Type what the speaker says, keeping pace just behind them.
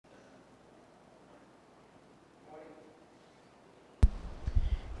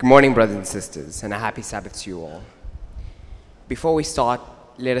Good morning, brothers and sisters, and a happy Sabbath to you all. Before we start,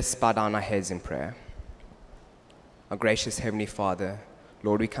 let us bow down our heads in prayer. Our gracious Heavenly Father,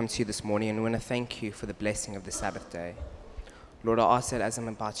 Lord, we come to you this morning and we want to thank you for the blessing of the Sabbath day. Lord, I ask that as I'm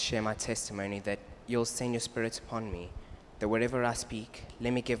about to share my testimony, that you'll send your Spirit upon me, that whatever I speak,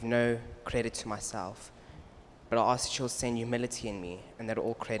 let me give no credit to myself, but I ask that you'll send humility in me, and that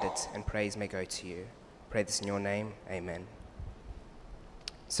all credit and praise may go to you. Pray this in your name, amen.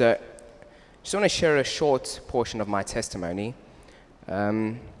 So, just want to share a short portion of my testimony.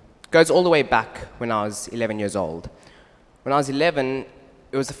 Goes all the way back when I was 11 years old. When I was 11,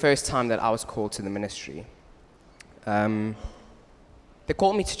 it was the first time that I was called to the ministry. They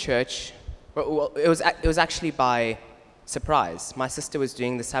called me to church. Well, it was actually by surprise. My sister was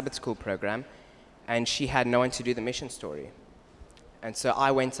doing the Sabbath school program, and she had no one to do the mission story. And so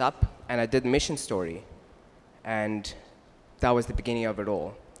I went up and I did the mission story, and that was the beginning of it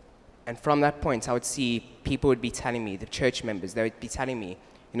all. And from that point, I would see people would be telling me, the church members, they would be telling me,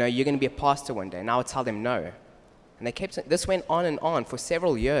 you know, you're going to be a pastor one day. And I would tell them no. And this went on and on for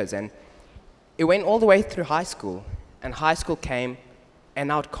several years. And it went all the way through high school. And high school came,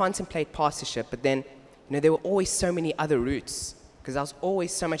 and I would contemplate pastorship. But then, you know, there were always so many other routes, because I was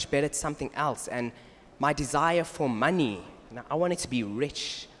always so much better at something else. And my desire for money, you know, I wanted to be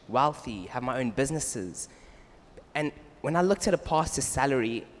rich, wealthy, have my own businesses. And when I looked at a pastor's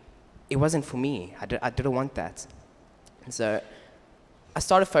salary, it wasn't for me. I didn't want that. And so I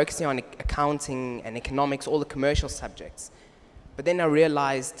started focusing on accounting and economics, all the commercial subjects. But then I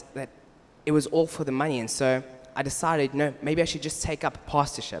realized that it was all for the money. And so I decided, no, maybe I should just take up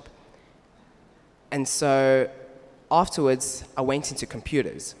pastorship. And so afterwards, I went into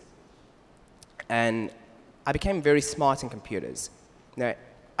computers. And I became very smart in computers. You know,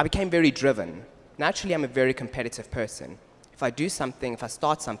 I became very driven. Naturally, I'm a very competitive person. If I do something, if I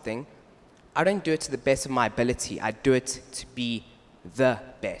start something, I don't do it to the best of my ability. I do it to be the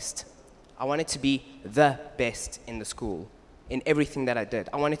best. I wanted to be the best in the school, in everything that I did.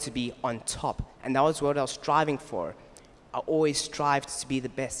 I wanted to be on top, and that was what I was striving for. I always strived to be the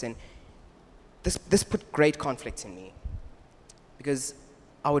best, and this put great conflict in me, because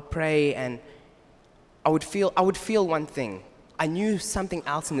I would pray and I would feel one thing. I knew something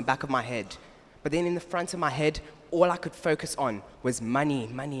else in the back of my head, but then in the front of my head, all I could focus on was money,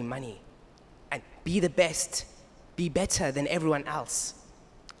 money, money. And be the best, be better than everyone else.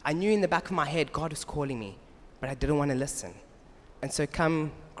 I knew in the back of my head God was calling me, but I didn't want to listen. And so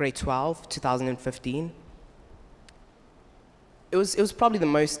come grade 12, 2015, it was probably the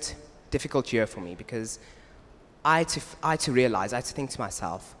most difficult year for me, because I had to realize, I had to think to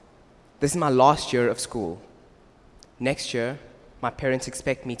myself, this is my last year of school. Next year, my parents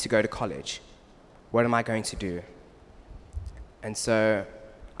expect me to go to college. What am I going to do? And so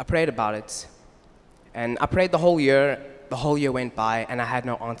I prayed about it, and I prayed the whole year. The whole year went by, and I had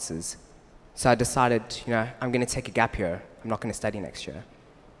no answers. So I decided, you know, I'm going to take a gap year. I'm not going to study next year.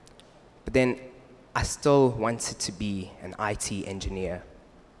 But then I still wanted to be an IT engineer.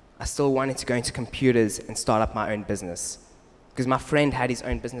 I still wanted to go into computers and start up my own business, because my friend had his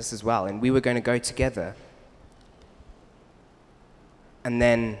own business as well, and we were going to go together. And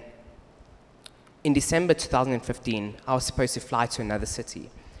then in December 2015, I was supposed to fly to another city.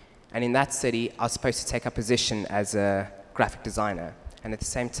 And in that city, I was supposed to take a position as a graphic designer. And at the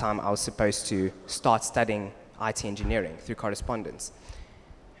same time, I was supposed to start studying IT engineering through correspondence.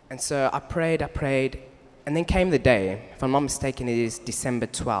 And so I prayed, and then came the day. If I'm not mistaken, it is December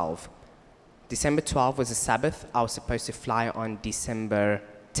 12. December 12 was a Sabbath. I was supposed to fly on December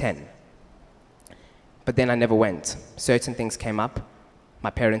 10. But then I never went. Certain things came up. My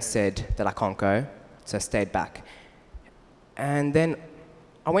parents said that I can't go, so I stayed back. And then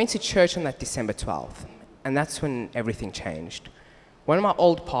I went to church on that December 12th, and that's when everything changed. One of my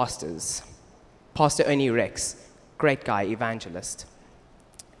old pastors, Pastor Ernie Rex, great guy, evangelist,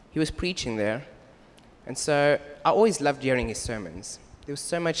 he was preaching there, and so I always loved hearing his sermons. There was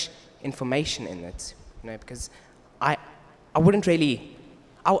so much information in it, you know, because I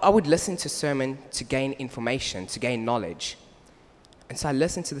would listen to sermon to gain information, to gain knowledge. And so I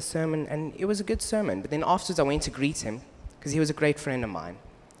listened to the sermon, and it was a good sermon. But then afterwards, I went to greet him, because he was a great friend of mine.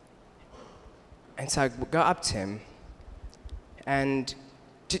 And so I go up to him, and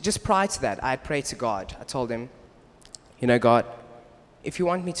just prior to that, I had prayed to God. I told him, you know, God, if you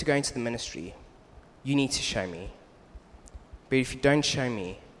want me to go into the ministry, you need to show me. But if you don't show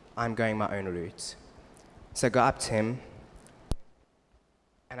me, I'm going my own route. So I go up to him,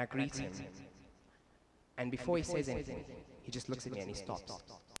 and I greet him. And before he says anything, he just looks at me and he stops.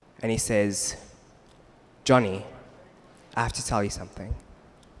 And he says, Johnny, I have to tell you something.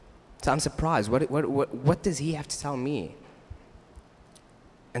 So I'm surprised. What does he have to tell me?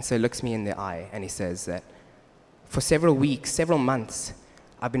 And so he looks me in the eye and he says that for several weeks, several months,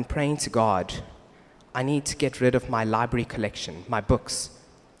 I've been praying to God, I need to get rid of my library collection, my books.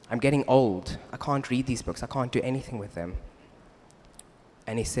 I'm getting old. I can't read these books. I can't do anything with them.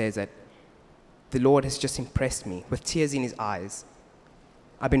 And he says that the Lord has just impressed me with tears in his eyes.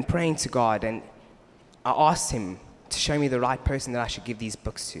 I've been praying to God, and I asked him to show me the right person that I should give these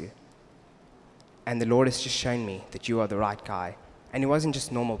books to. And the Lord has just shown me that you are the right guy. And it wasn't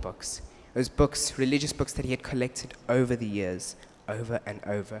just normal books. It was books, religious books that he had collected over the years, over and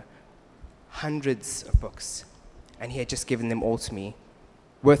over. Hundreds of books. And he had just given them all to me,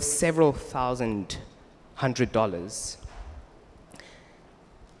 worth several $1,100.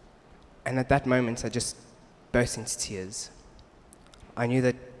 And at that moment, I just burst into tears. I knew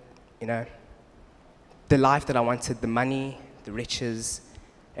that, the life that I wanted, the money, the riches,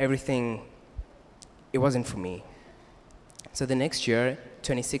 everything, it wasn't for me. So the next year,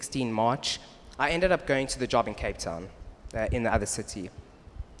 2016, March, I ended up going to the job in Cape Town, in the other city.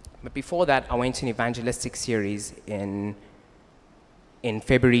 But before that, I went to an evangelistic series in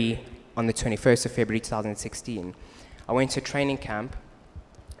February, on the 21st of February 2016. I went to a training camp,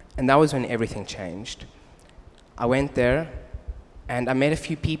 and that was when everything changed. I went there, and I met a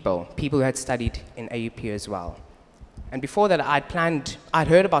few people who had studied in AUP as well. And before that, I'd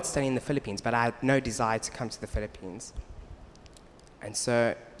heard about studying in the Philippines, but I had no desire to come to the Philippines. And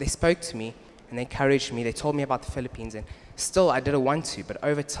so they spoke to me, and they encouraged me. They told me about the Philippines, and still I didn't want to, but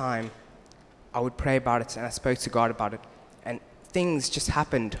over time, I would pray about it, and I spoke to God about it, and things just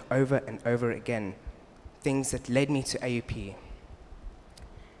happened over and over again, things that led me to AUP.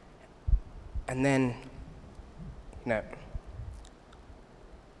 And then,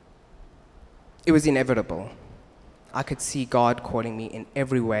 it was inevitable. I could see God calling me in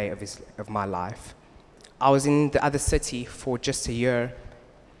every way of my life. I was in the other city for just a year,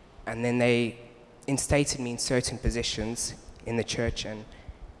 and then they instated me in certain positions in the church, and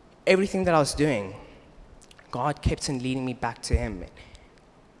everything that I was doing, God kept on leading me back to him.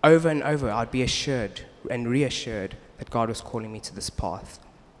 Over and over, I'd be assured and reassured that God was calling me to this path.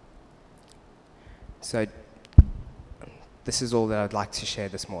 So this is all that I'd like to share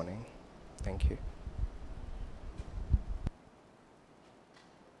this morning. Thank you.